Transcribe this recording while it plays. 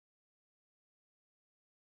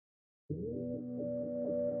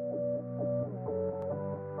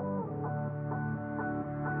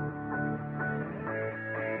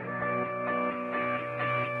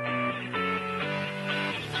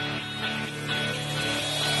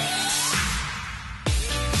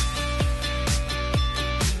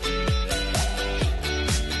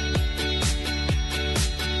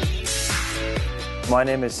My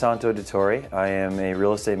name is Santo Dettori. I am a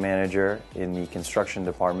real estate manager in the construction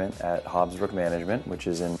department at Hobbsbrook Management, which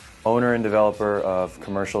is an owner and developer of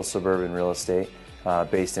commercial suburban real estate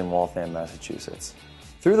based in Waltham, Massachusetts.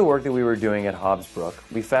 Through the work that we were doing at Hobbsbrook,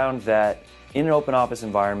 we found that in an open office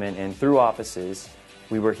environment and through offices,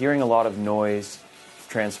 we were hearing a lot of noise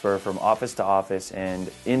transfer from office to office and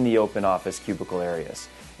in the open office cubicle areas.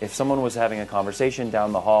 If someone was having a conversation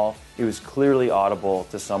down the hall, it was clearly audible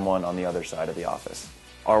to someone on the other side of the office.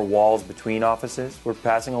 Our walls between offices were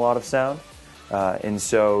passing a lot of sound, and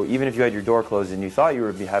so even if you had your door closed and you thought you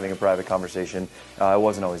were having a private conversation, it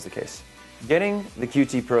wasn't always the case. Getting the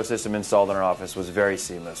QT Pro system installed in our office was very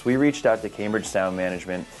seamless. We reached out to Cambridge Sound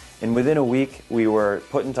Management, and within a week we were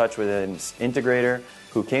put in touch with an integrator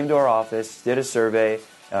who came to our office, did a survey,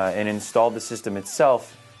 and installed the system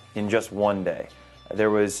itself in just one day. There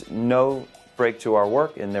was no break to our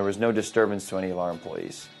work and there was no disturbance to any of our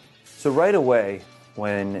employees. So right away,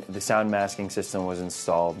 when the sound masking system was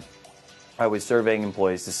installed, I was surveying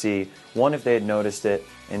employees to see, one, if they had noticed it,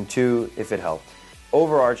 and two, if it helped.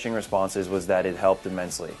 Overarching responses was that it helped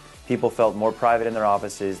immensely. People felt more private in their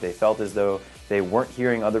offices, they felt as though they weren't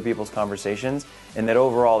hearing other people's conversations, and that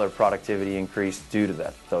overall their productivity increased due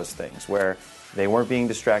to those things, where they weren't being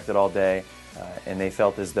distracted all day, and they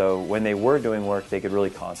felt as though when they were doing work, they could really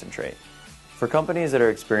concentrate. For companies that are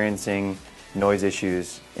experiencing noise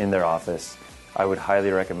issues in their office, I would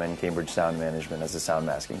highly recommend Cambridge Sound Management as a sound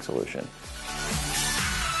masking solution.